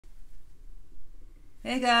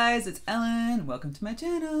Hey guys, it's Ellen. Welcome to my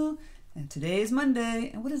channel. And today is Monday.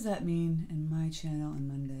 And what does that mean in my channel on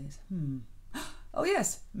Mondays? Oh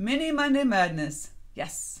yes, Mini Monday Madness.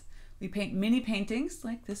 Yes. We paint mini paintings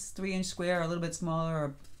like this 3-inch square, or a little bit smaller,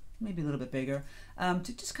 or maybe a little bit bigger,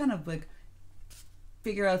 to just kind of like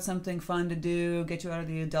figure out something fun to do, get you out of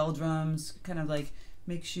the doldrums, kind of like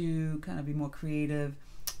makes you kind of be more creative.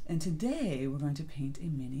 And today we're going to paint a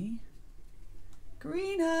mini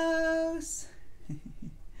greenhouse.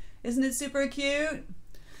 Isn't it super cute?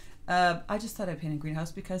 I just thought I'd paint a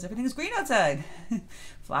greenhouse because everything is green outside.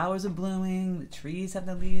 Flowers are blooming, the trees have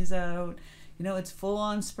the leaves out. You know, it's full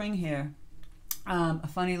on spring here. A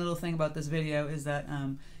funny little thing about this video is that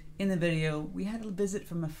in the video we had a visit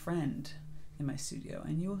from a friend in my studio,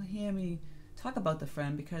 and you'll hear me talk about the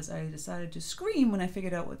friend because I decided to scream when I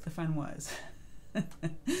figured out what the friend was.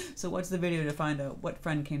 So watch the video to find out what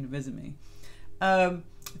friend came to visit me.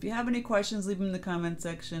 If you have any questions, leave them in the comment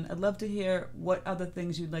section. I'd love to hear what other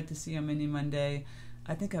things you'd like to see on Mini Monday.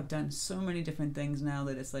 I think I've done so many different things now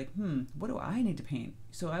that it's like, what do I need to paint?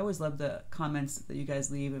 So I always love the comments that you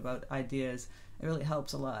guys leave about ideas. It really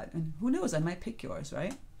helps a lot. And who knows, I might pick yours,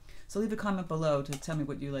 right? So leave a comment below to tell me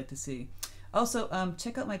what you'd like to see. Also,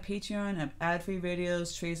 check out my Patreon. I have ad-free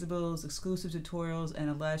videos, traceables, exclusive tutorials, and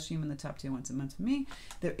a live stream in the top tier once a month for me.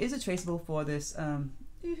 There is a traceable for this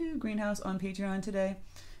greenhouse on Patreon today,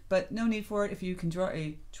 but no need for it. If you can draw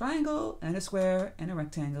a triangle and a square and a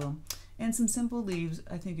rectangle and some simple leaves,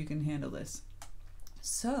 I think you can handle this.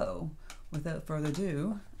 So without further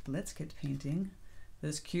ado, let's get painting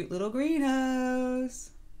this cute little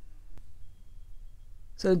greenhouse.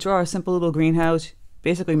 So to draw a simple little greenhouse,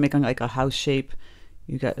 basically making like a house shape.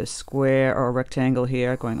 You got a square or a rectangle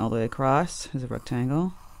here going all the way across. There's a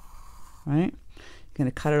rectangle, right? You're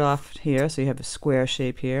going to cut it off here, so you have a square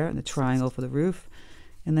shape here, and the triangle for the roof.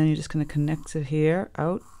 And then you're just going to connect it here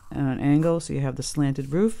out at an angle, so you have the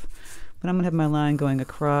slanted roof. But I'm going to have my line going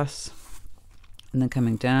across, and then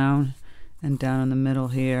coming down, and down in the middle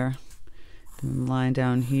here. Then the line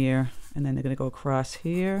down here, and then they're going to go across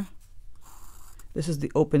here. This is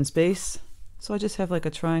the open space. So I just have like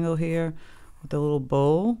a triangle here with a little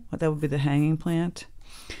bowl. That would be the hanging plant.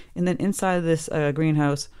 And then inside of this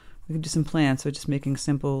greenhouse, we can do some plants. So just making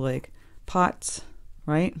simple like pots,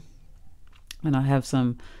 right? And I have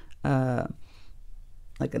some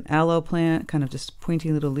like an aloe plant, kind of just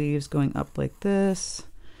pointy little leaves going up like this.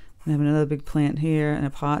 And I have another big plant here and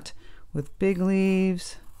a pot with big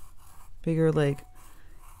leaves, bigger like,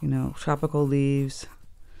 you know, tropical leaves.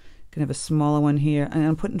 Can have a smaller one here, and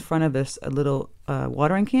I'm put in front of this a little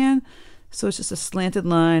watering can. So it's just a slanted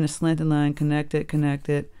line, connect it,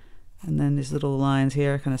 and then these little lines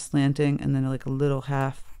here kind of slanting, and then like a little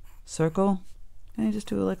half circle. And you just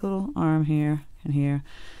do like a little arm here and here.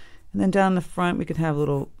 And then down the front we could have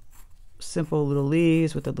little simple little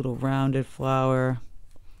leaves with a little rounded flower.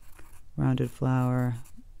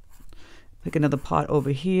 Pick another pot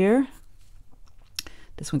over here.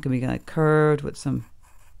 This one can be like curved with some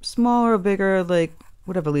smaller or bigger, like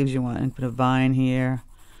whatever leaves you want, and put a vine here,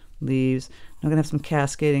 leaves. I'm gonna have some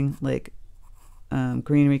cascading like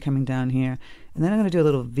greenery coming down here, and then I'm gonna do a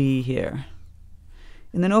little V here.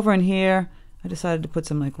 And then over in here I decided to put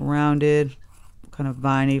some like rounded kind of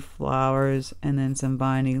viney flowers and then some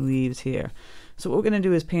viney leaves here. So what we're gonna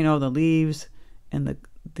do is paint all the leaves and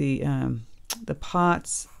the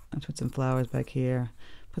pots. I'll put some flowers back here,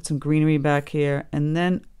 put some greenery back here, and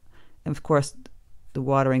then of course the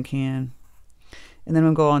watering can. And then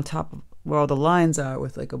we'll go on top of where all the lines are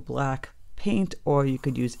with like a black paint, or you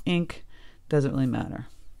could use ink, doesn't really matter.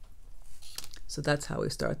 So that's how we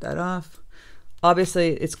start that off.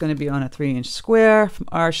 Obviously it's going to be on a 3-inch square from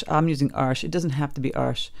Arches. I'm using Arches. It doesn't have to be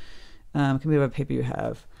Arches. It can be whatever paper you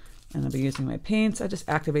have. And I'll be using my paints. I just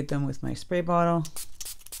activate them with my spray bottle.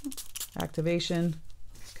 Activation,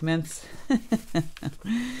 commence.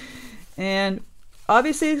 And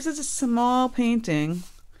obviously, this is a small painting.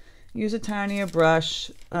 Use a tinier brush.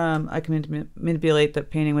 I can manipulate the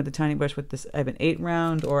painting with a tiny brush with this. I have an 8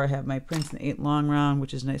 round, or I have my Princeton 8 long round,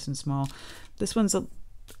 which is nice and small. This one's a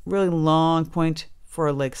really long point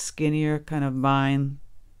for like skinnier kind of vine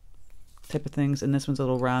type of things, and this one's a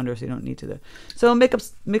little rounder, so you don't need to. So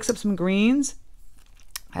mix up some greens.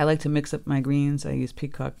 I like to mix up my greens. I use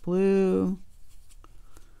peacock blue.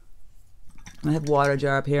 I have water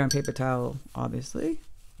jar up here and paper towel, obviously.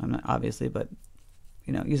 I'm not obviously, but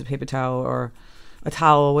you know, use a paper towel or a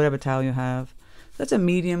towel, whatever towel you have. That's a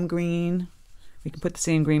medium green. We can put the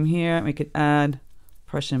same green here. We could add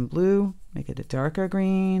Prussian blue, make it a darker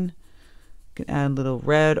green. You can add a little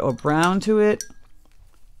red or brown to it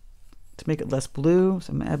to make it less blue.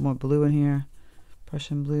 So I'm gonna add more blue in here.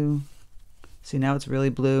 Prussian blue. See, now it's really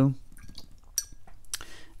blue.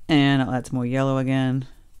 And I'll add some more yellow again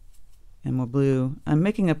and more blue. I'm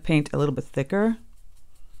making a paint a little bit thicker,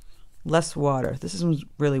 less water. This one's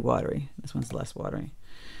really watery. This one's less watery.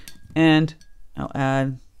 And I'll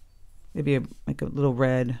add maybe like a little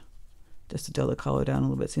red just to dull the color down a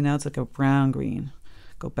little bit. See, now it's like a brown green.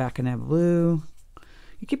 Go back and add blue.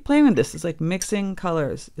 You keep playing with this. It's like mixing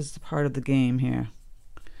colors is part of the game here.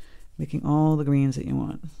 Making all the greens that you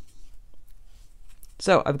want.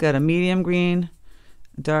 So I've got a medium green,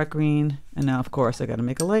 a dark green, and now of course I got to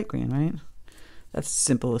make a light green, right? That's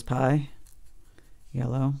simple as pie.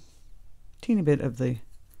 Yellow, teeny bit of the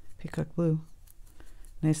peacock blue,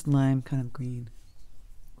 nice lime kind of green.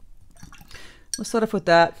 We'll start off with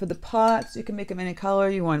that. For the pots, you can make them any color.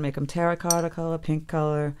 You want to make them terracotta color, pink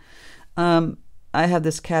color. I have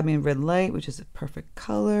this cadmium red light, which is a perfect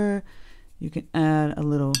color. You can add a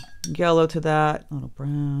little yellow to that, a little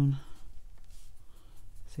brown.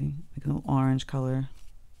 See, make a little orange color,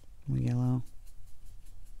 more yellow.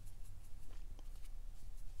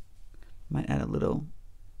 Might add a little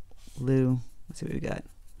blue. Let's see what we got.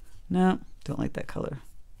 No, don't like that color.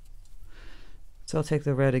 So I'll take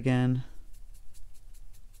the red again.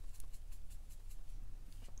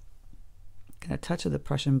 Got a touch of the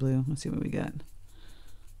Prussian blue. Let's see what we got.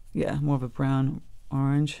 Yeah, more of a brown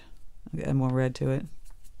orange. I'll add more red to it.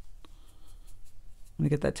 Let me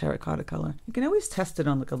get that terracotta color. You can always test it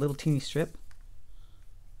on like a little teeny strip.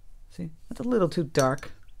 See, that's a little too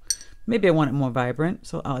dark. Maybe I want it more vibrant,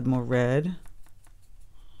 so I'll add more red.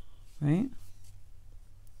 Right?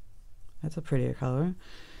 That's a prettier color.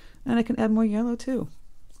 And I can add more yellow too.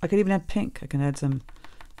 I could even add pink. I can add some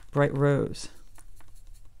bright rose.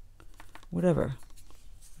 Whatever.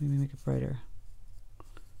 Maybe make it brighter.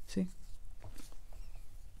 See?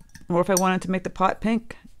 Or if I wanted to make the pot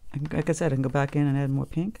pink, like I said, I can go back in and add more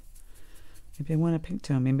pink. Maybe I want a pink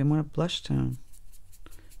tone. Maybe I want a blush tone.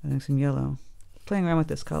 Adding some yellow. Playing around with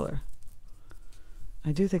this color.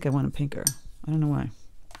 I do think I want a pinker. I don't know why.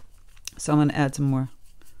 So I'm going to add some more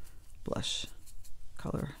blush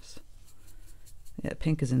colors. Yeah,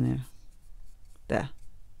 pink is in there. There.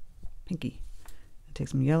 Pinky. Take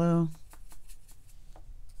some yellow.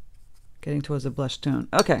 Getting towards a blush tone.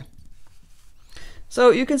 Okay. So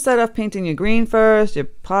you can start off painting your green first, your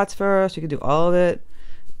pots first. You can do all of it.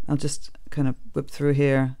 I'll just kind of whip through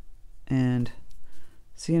here and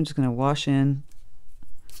see, I'm just going to wash in.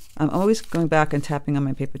 I'm always going back and tapping on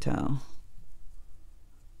my paper towel.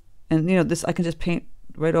 And you know, this I can just paint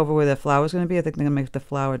right over where the flower's going to be. I think I'm going to make the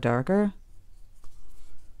flower darker.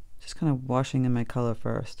 Just kind of washing in my color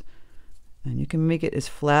first. And you can make it as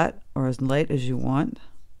flat or as light as you want.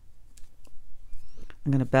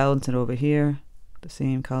 I'm going to balance it over here, the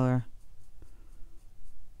same color.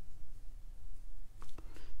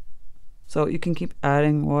 So you can keep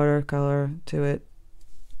adding watercolor to it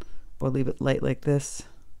or leave it light like this.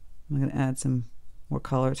 I'm going to add some more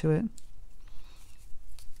color to it.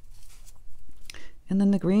 And then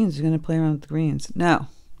the greens, you're going to play around with the greens. Now,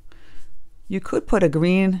 you could put a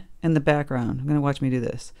green in the background. I'm going to watch me do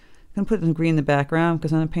this. I'm going to put the green in the background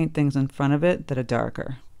because I'm going to paint things in front of it that are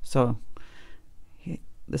darker. So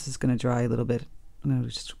this is going to dry a little bit. I'm going to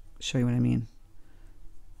just show you what I mean.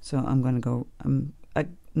 So I'm going to go, I'm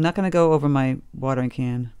not going to go over my watering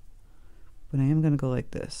can, but I am going to go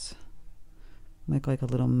like this. Make like a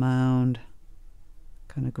little mound,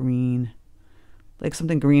 kind of green. Like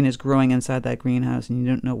something green is growing inside that greenhouse and you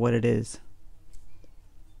don't know what it is.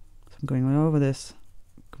 So I'm going right over this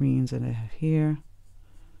greens that I have here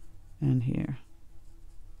and here.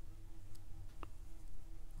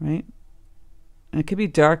 Right? And it could be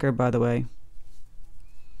darker, by the way.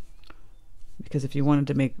 Because if you wanted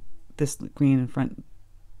to make this green in front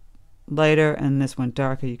lighter and this one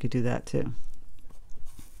darker, you could do that too.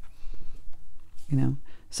 You know?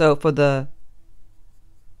 So for this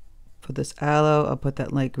aloe, I'll put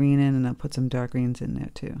that light green in and I'll put some dark greens in there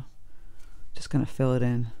too. Just gonna fill it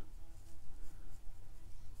in.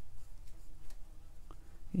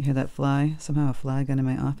 You hear that fly? Somehow a fly got in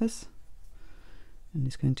my office. And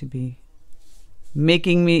he's going to be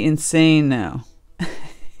making me insane now.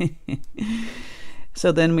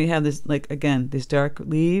 So then we have this, like, again, these dark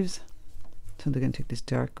leaves. So they're going to take this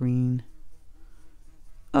dark green.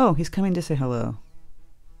 Oh, he's coming to say hello.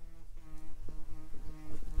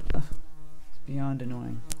 Oh, it's beyond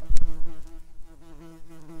annoying.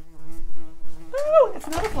 Oh, it's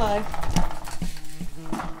another fly.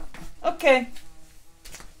 Okay.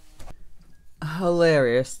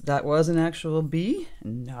 Hilarious. That was an actual bee,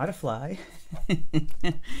 not a fly.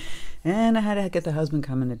 And I had to get the husband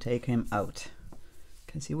coming to take him out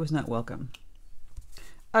because he was not welcome.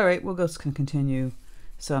 All right, we'll just continue.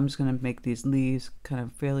 So I'm just going to make these leaves kind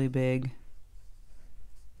of fairly big.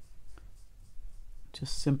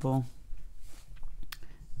 Just simple.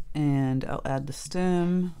 And I'll add the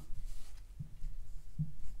stem.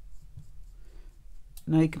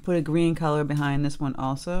 Now you can put a green color behind this one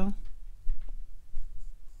also.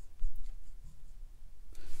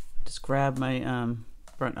 Just grab my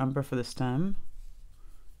burnt umber for the stem.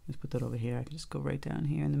 Just put that over here. I can just go right down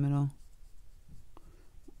here in the middle.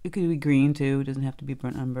 It could be green too. It doesn't have to be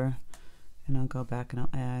burnt umber. And I'll go back and I'll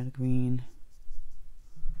add green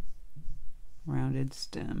rounded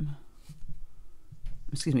stem.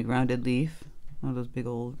 Excuse me, rounded leaf. One of those big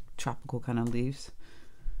old tropical kind of leaves.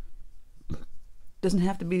 Doesn't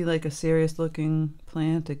have to be like a serious looking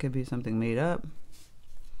plant. It could be something made up.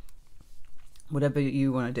 Whatever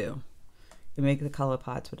you want to do. You make the color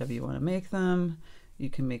pots whatever you want to make them. You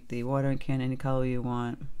can make the watering can any color you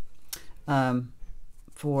want.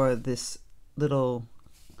 For this little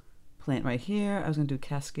plant right here, I was going to do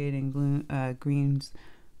cascading bloom, greens.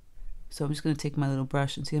 So I'm just going to take my little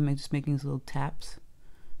brush and see I'm just making these little taps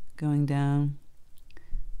going down.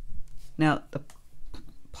 Now the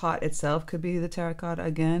pot itself could be the terracotta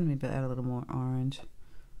again. Maybe I'll add a little more orange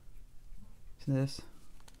to this.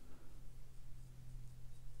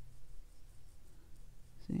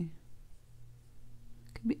 See?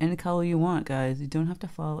 Could be any color you want, guys. You don't have to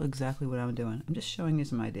follow exactly what I'm doing. I'm just showing you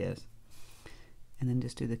some ideas. And then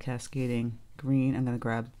just do the cascading green. I'm going to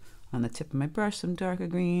grab on the tip of my brush some darker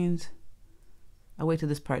greens. I'll wait till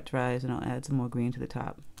this part dries and I'll add some more green to the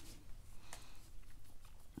top.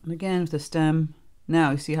 And again with the stem.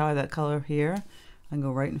 Now you see how I have that color here? I can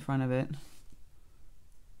go right in front of it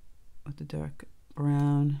with the dark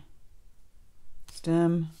brown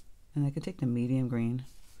stem, and I can take the medium green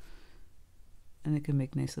and it can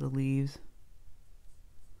make nice little leaves.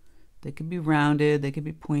 They could be rounded, they could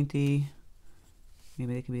be pointy,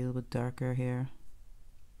 maybe they could be a little bit darker here.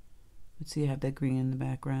 But see, I have that green in the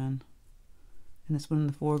background and this one in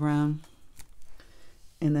the foreground.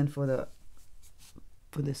 And then for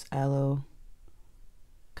this aloe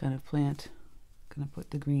kind of plant, I'm gonna put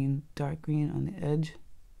the green, dark green on the edge.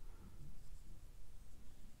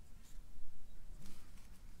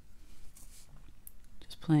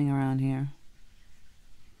 Just playing around here.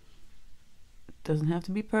 It doesn't have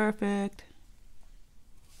to be perfect,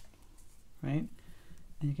 right?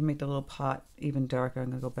 And you can make the little pot even darker. I'm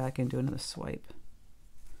gonna go back and do another swipe.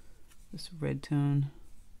 This red tone.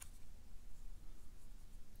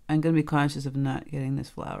 I'm gonna be conscious of not getting this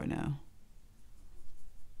flower now.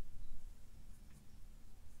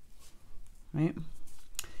 Right?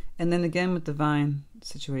 And then again with the vine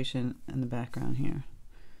situation in the background here.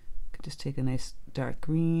 Could just take a nice dark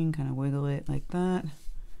green, kind of wiggle it like that.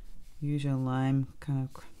 Use your lime kind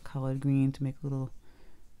of colored green to make little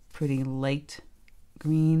pretty light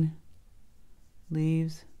green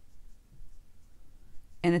leaves.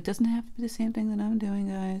 And it doesn't have to be the same thing that I'm doing,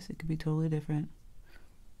 guys. It could be totally different.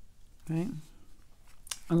 Right?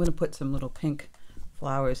 I'm going to put some little pink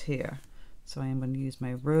flowers here. So I am going to use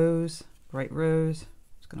my rose. Bright rose.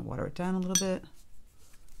 Just going to water it down a little bit.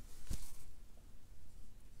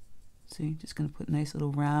 See, just going to put nice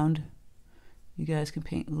little round. You guys can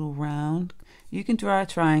paint a little round. You can draw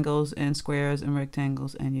triangles and squares and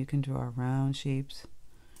rectangles, and you can draw round shapes,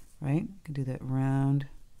 right? You can do that round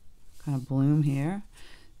kind of bloom here.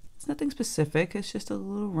 It's nothing specific. It's just a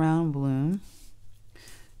little round bloom.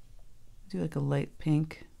 Do like a light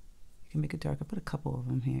pink. You can make it darker. Put a couple of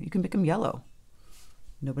them here. You can make them yellow.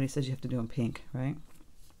 Nobody says you have to do them pink, right?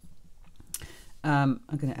 I'm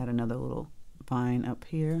going to add another little vine up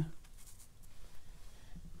here.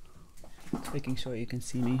 Just making sure you can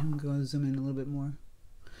see me. I'm going to zoom in a little bit more.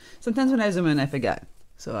 Sometimes when I zoom in, I forget.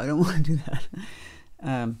 So I don't want to do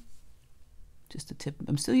that. Just the tip.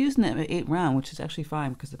 I'm still using that at 8 round, which is actually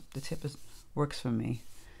fine because the tip works for me.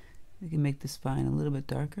 You can make this vine a little bit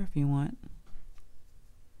darker if you want.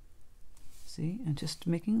 See? And just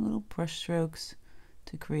making little brush strokes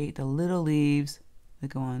to create the little leaves that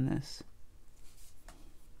go on this.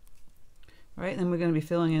 All right, then we're going to be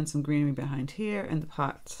filling in some greenery behind here in the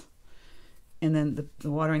pots. And then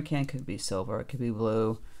the watering can could be silver, it could be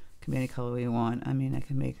blue, it could be any color you want. I mean, I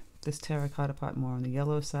can make this terracotta pot more on the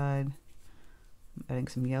yellow side. I'm adding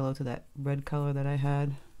some yellow to that red color that I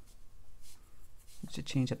had. Just to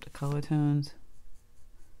change up the color tones.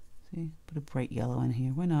 See, put a bright yellow in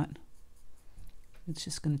here, why not? It's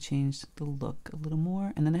just going to change the look a little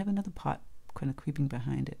more. And then I have another pot kind of creeping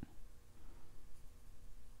behind it.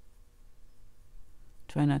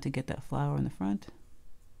 Try not to get that flower in the front.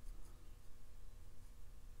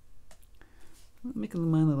 Make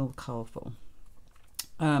mine a little colorful.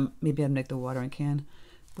 Maybe I'd make the watering can.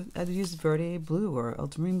 I'd use verdtier blue or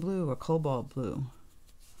ultramarine blue or cobalt blue.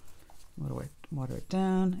 Water it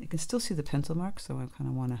down. You can still see the pencil marks, so I kind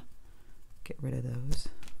of want to get rid of those.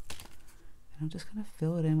 And I'm just going to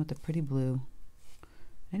fill it in with the pretty blue.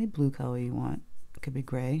 Any blue color you want. It could be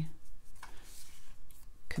gray.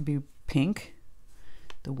 Could be pink.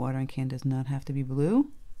 The watering can does not have to be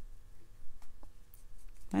blue.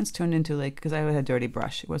 Mine's turned into like, because I had a dirty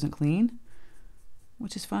brush. It wasn't clean,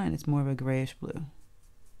 which is fine. It's more of a grayish blue.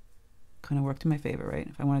 Kind of worked in my favor, right?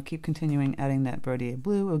 If I want to keep continuing adding that verdtier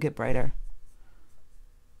blue, it'll get brighter.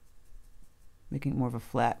 Making it more of a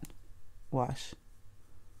flat wash.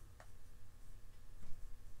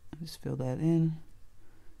 Just fill that in.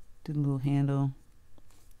 Do the little handle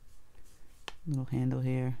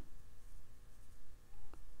here.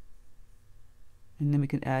 And then we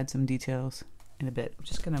can add some details in a bit. I'm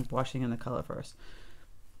just kind of washing in the color first.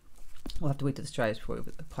 We'll have to wait till this dries before we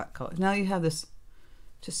put the pot color. Now you have this,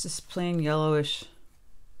 just this plain yellowish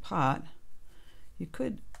pot. You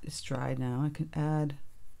could, it's dried now, I can add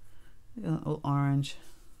a little orange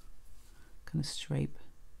kind of stripe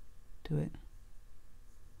to it.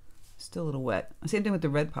 Still a little wet. Same thing with the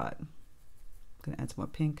red pot. I'm gonna add some more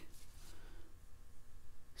pink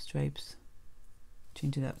stripes,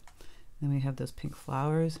 change it up. Then we have those pink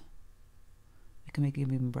flowers. I can make it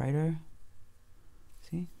even brighter.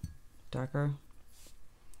 See? Darker.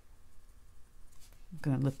 I'm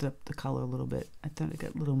gonna lift up the color a little bit. I thought it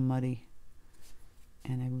got a little muddy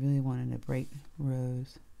and I really wanted a bright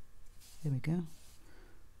rose. There we go.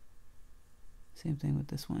 Same thing with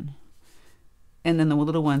this one. And then the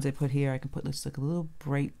little ones I put here, I can put this like a little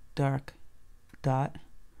bright dark dot,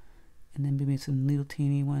 and then maybe some little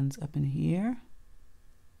teeny ones up in here.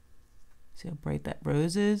 See how bright that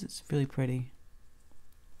rose is? It's really pretty.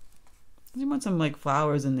 You want some like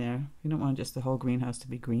flowers in there. You don't want just the whole greenhouse to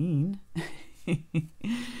be green.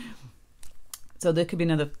 So there could be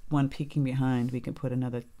another one peeking behind. We can put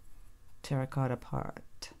another terracotta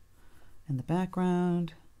pot in the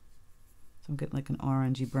background. So I'm getting like an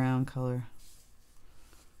orangey brown color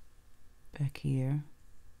back here.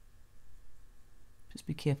 Just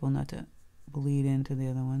be careful not to bleed into the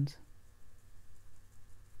other ones.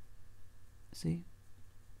 See?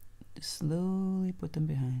 Just slowly put them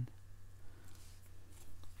behind.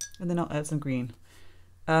 And then I'll add some green.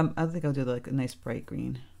 I think I'll do like a nice bright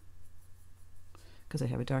green because I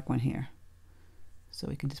have a dark one here. So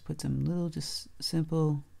we can just put some little, just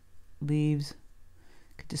simple leaves.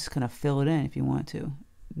 You could just kind of fill it in if you want to.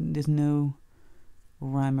 There's no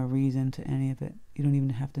rhyme or reason to any of it. You don't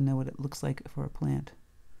even have to know what it looks like for a plant.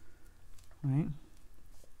 Right?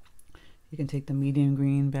 You can take the medium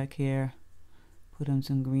green back here, put on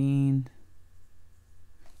some green,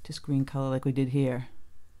 just green color like we did here.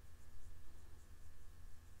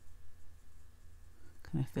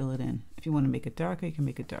 Kind of fill it in. If you want to make it darker, you can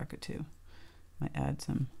make it darker too. Might add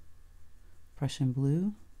some Prussian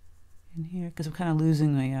blue in here because I'm kind of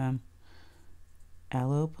losing my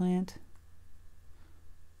aloe plant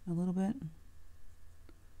a little bit.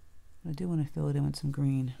 But I do want to fill it in with some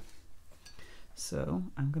green. So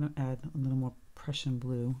I'm going to add a little more Prussian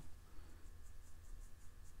blue,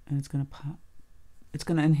 and it's going to pop. It's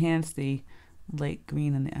going to enhance the light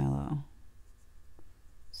green in the aloe.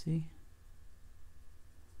 See?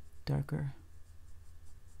 Darker.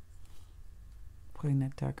 Putting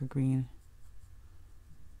that darker green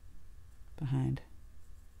behind.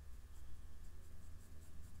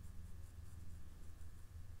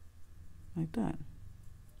 Like that.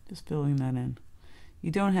 Just filling that in.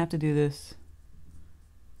 You don't have to do this.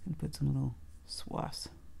 You can put some little washes.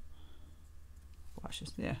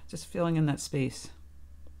 Yeah, just filling in that space.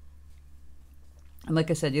 And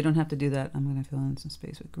like I said, you don't have to do that. I'm going to fill in some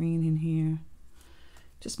space with green in here.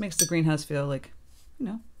 Just makes the greenhouse feel like, you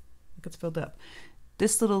know, like it's filled up.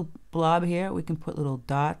 This little blob here, we can put little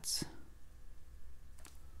dots.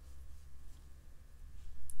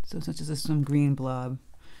 So such as some green blob.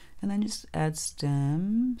 And then just add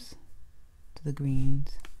stems to the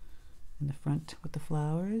greens in the front with the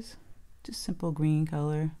flowers. Just simple green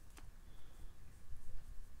color.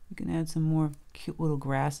 You can add some more cute little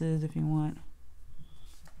grasses if you want.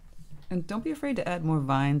 And don't be afraid to add more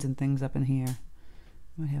vines and things up in here.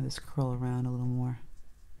 I might have this curl around a little more.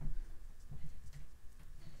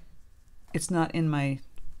 It's not in my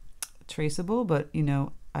traceable, but you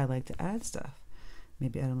know, I like to add stuff.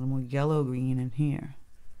 Maybe add a little more yellow green in here.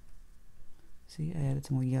 See, I added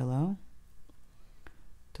some more yellow.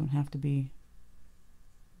 Don't have to be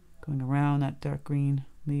going around that dark green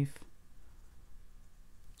leaf.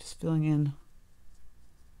 Just filling in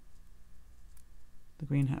the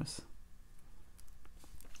greenhouse.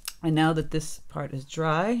 And now that this part is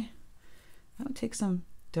dry, I'll take some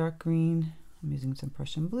dark green. I'm using some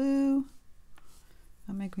Prussian blue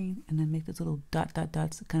on my green, and then make those little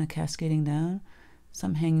dots kind of cascading down.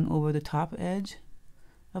 Some hanging over the top edge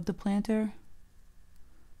of the planter.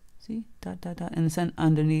 See? Dot, and then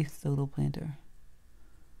underneath the little planter.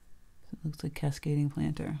 So it looks like cascading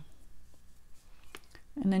planter.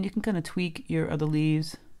 And then you can kind of tweak your other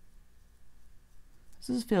leaves. This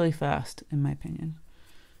is fairly fast, in my opinion.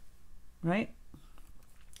 Right?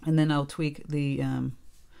 And then I'll tweak the,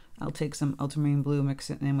 I'll take some ultramarine blue, mix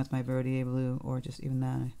it in with my verdtier blue, or just even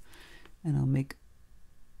that. And I'll make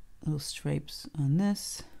little stripes on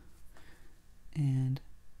this. And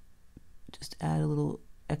just add a little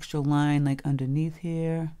extra line like underneath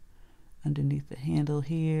here, underneath the handle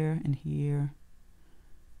here and here.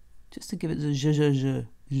 Just to give it the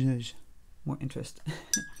more interest.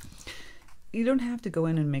 You don't have to go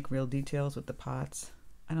in and make real details with the pots.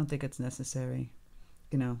 I don't think it's necessary.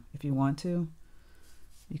 You know, if you want to,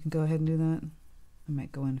 you can go ahead and do that. I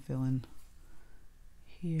might go in and fill in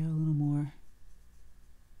here a little more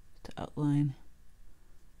to outline.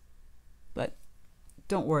 But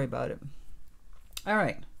don't worry about it. All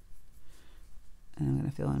right. And I'm going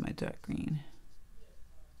to fill in my dark green.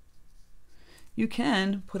 You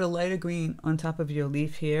can put a lighter green on top of your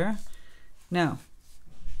leaf here. Now,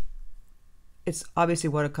 it's obviously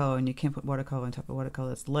watercolor, and you can't put watercolor on top of watercolor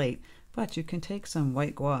that's light, but you can take some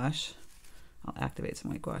white gouache. I'll activate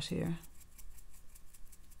some white gouache here.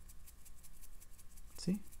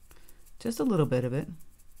 See? Just a little bit of it.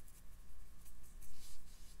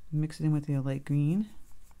 Mix it in with your light green.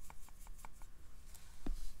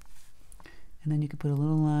 And then you can put a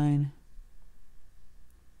little line.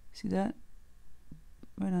 See that?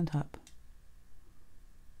 Right on top.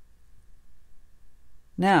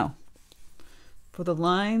 Now, for the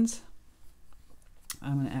lines,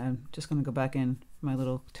 I'm going to add, just going to go back in my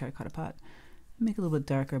little terracotta pot. Make it a little bit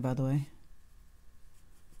darker, by the way.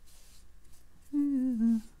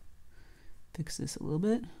 Fix this a little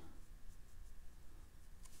bit.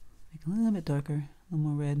 Make it a little bit darker, a little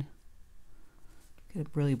more red. Get it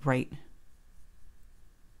really bright.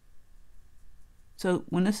 So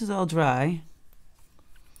when this is all dry,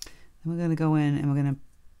 then we're going to go in and we're going to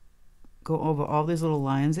go over all these little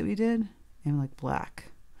lines that we did in like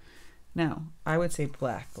black. Now, I would say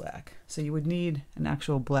black. So you would need an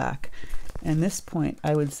actual black. And this point,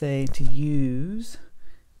 I would say to use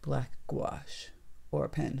black gouache or a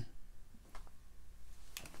pen.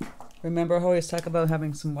 Remember, I always talk about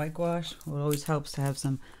having some white gouache. Well, it always helps to have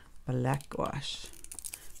some black gouache.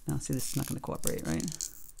 Now, see, this is not going to cooperate, right?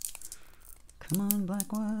 Come on, black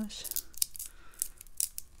gouache.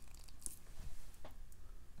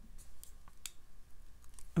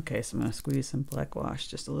 Okay, so I'm going to squeeze some black gouache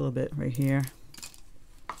just a little bit right here.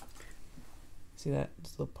 See that?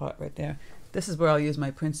 This little pot right there. This is where I'll use my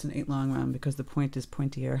Princeton 8 long round because the point is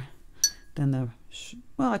pointier than the,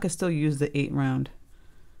 well, I could still use the 8 round.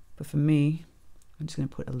 But for me, I'm just going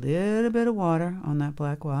to put a little bit of water on that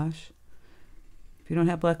black gouache. If you don't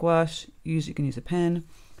have black gouache, you can use a pen.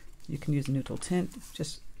 You can use a neutral tint,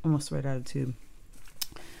 just almost right out of the tube.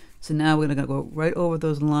 So now we're going to go right over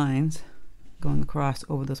those lines, going across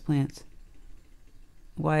over those plants.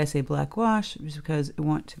 Why I say black gouache is because I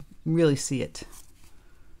want to really see it.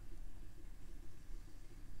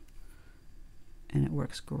 And it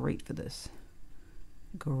works great for this.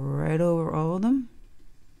 Go right over all of them.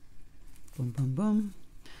 Boom, boom, boom.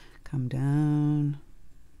 Come down.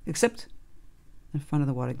 Except in front of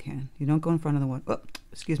the water can. You don't go in front of the water. Oh,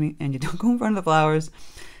 excuse me. And you don't go in front of the flowers.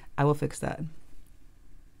 I will fix that.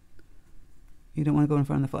 You don't want to go in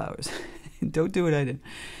front of the flowers. Don't do what I did.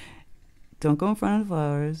 Don't go in front of the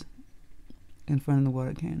flowers, in front of the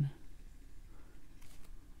water can.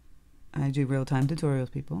 I do real-time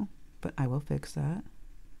tutorials, people, but I will fix that,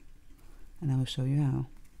 and I will show you how.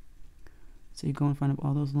 So you go in front of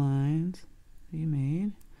all those lines that you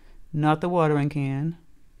made, not the watering can,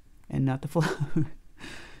 and not the flower,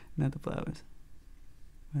 not the flowers.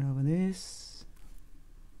 Right over this.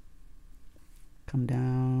 Come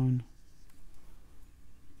down.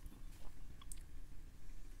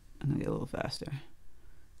 I'm gonna get a little faster.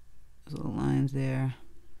 Those little lines there.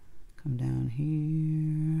 Come down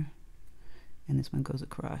here. And this one goes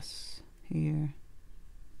across here.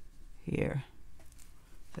 Here.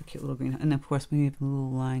 That cute little green. And of course we have a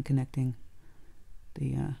little line connecting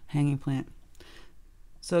the hanging plant.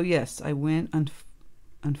 So yes, I went in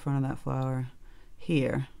front of that flower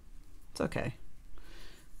here. It's okay.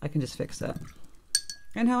 I can just fix that.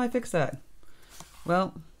 And how I fix that?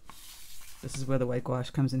 Well, this is where the white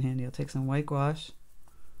gouache comes in handy. I'll take some white gouache,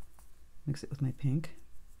 mix it with my pink.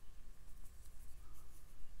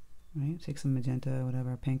 right? Take some magenta,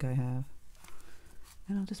 whatever pink I have.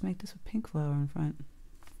 And I'll just make this a pink flower in front.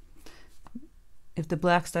 If the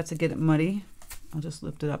black starts to get muddy, I'll just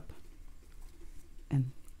lift it up.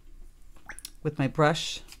 And with my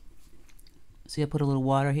brush, see I put a little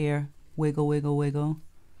water here, wiggle, wiggle, wiggle.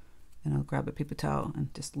 And I'll grab a paper towel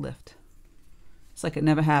and just lift. It's like it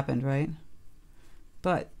never happened, right?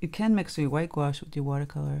 But you can mix your white gouache with your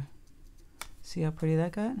watercolor. See how pretty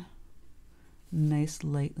that got? Nice,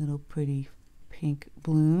 light, little pretty pink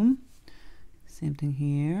bloom. Same thing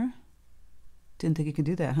here. Didn't think you could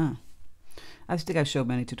do that, huh? I think I've showed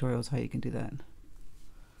many tutorials how you can do that.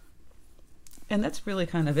 And that's really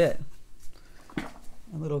kind of it.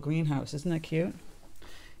 A little greenhouse, isn't that cute?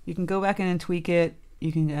 You can go back in and tweak it.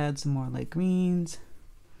 You can add some more light greens.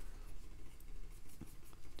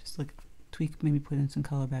 Just like tweak, maybe put in some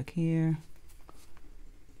color back here.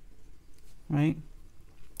 Right?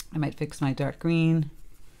 I might fix my dark green.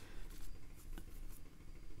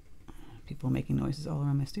 People making noises all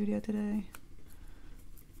around my studio today.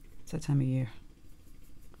 It's that time of year.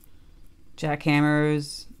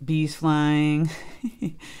 Jackhammers, bees flying.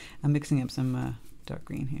 I'm mixing up some dark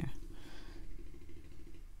green here.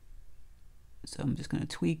 So I'm just going to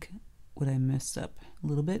tweak what I messed up a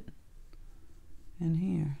little bit. And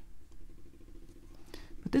here.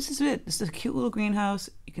 But this is it. This is a cute little greenhouse.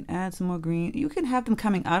 You can add some more green. You can have them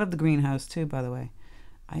coming out of the greenhouse too, by the way.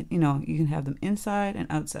 You know, you can have them inside and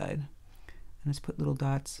outside. And just put little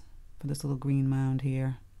dots for this little green mound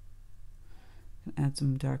here. Add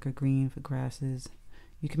some darker green for grasses.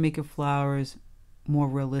 You can make your flowers more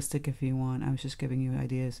realistic if you want. I was just giving you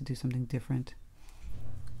ideas to do something different.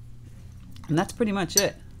 And that's pretty much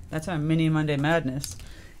it. That's our mini Monday Madness.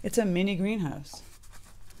 It's a mini greenhouse.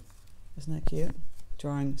 Isn't that cute?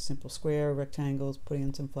 Drawing simple square rectangles, putting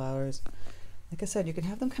in some flowers. Like I said, you can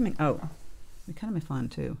have them coming out. It kind of be fun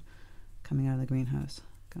too, coming out of the greenhouse.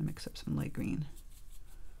 Gonna mix up some light green.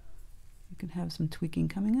 You can have some tweaking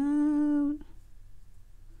coming out.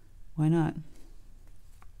 Why not?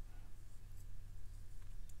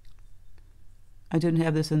 I didn't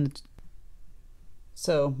have this in the...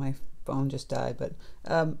 So my phone just died, but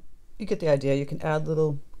you get the idea. You can add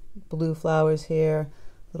little blue flowers here,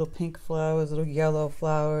 little pink flowers, little yellow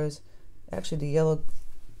flowers. Actually, the yellow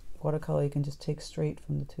watercolor you can just take straight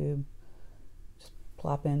from the tube. Just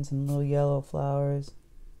plop in some little yellow flowers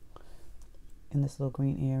in this little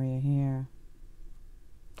green area here.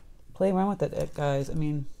 Play around with it, guys. I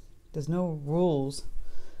mean, there's no rules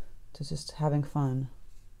to just having fun.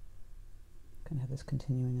 Gonna have this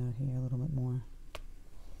continuing out here a little bit more.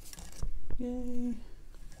 Yay.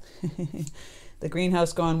 The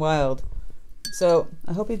greenhouse gone wild. So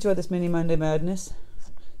I hope you enjoyed this mini Monday Madness.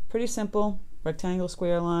 Pretty simple, rectangle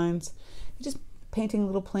square lines. You're just painting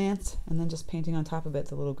little plants and then just painting on top of it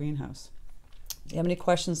the little greenhouse. If you have any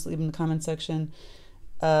questions, leave them in the comment section.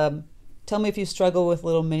 Tell me if you struggle with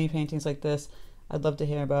little mini paintings like this. I'd love to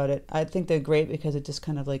hear about it. I think they're great because it just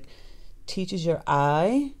kind of like teaches your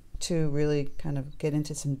eye to really kind of get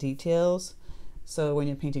into some details. So when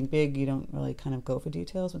you're painting big, you don't really kind of go for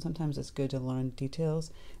details, but sometimes it's good to learn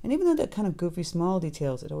details. And even though they're kind of goofy, small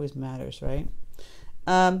details, it always matters, right?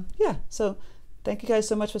 Yeah, so thank you guys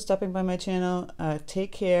so much for stopping by my channel.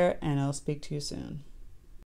 Take care, and I'll speak to you soon.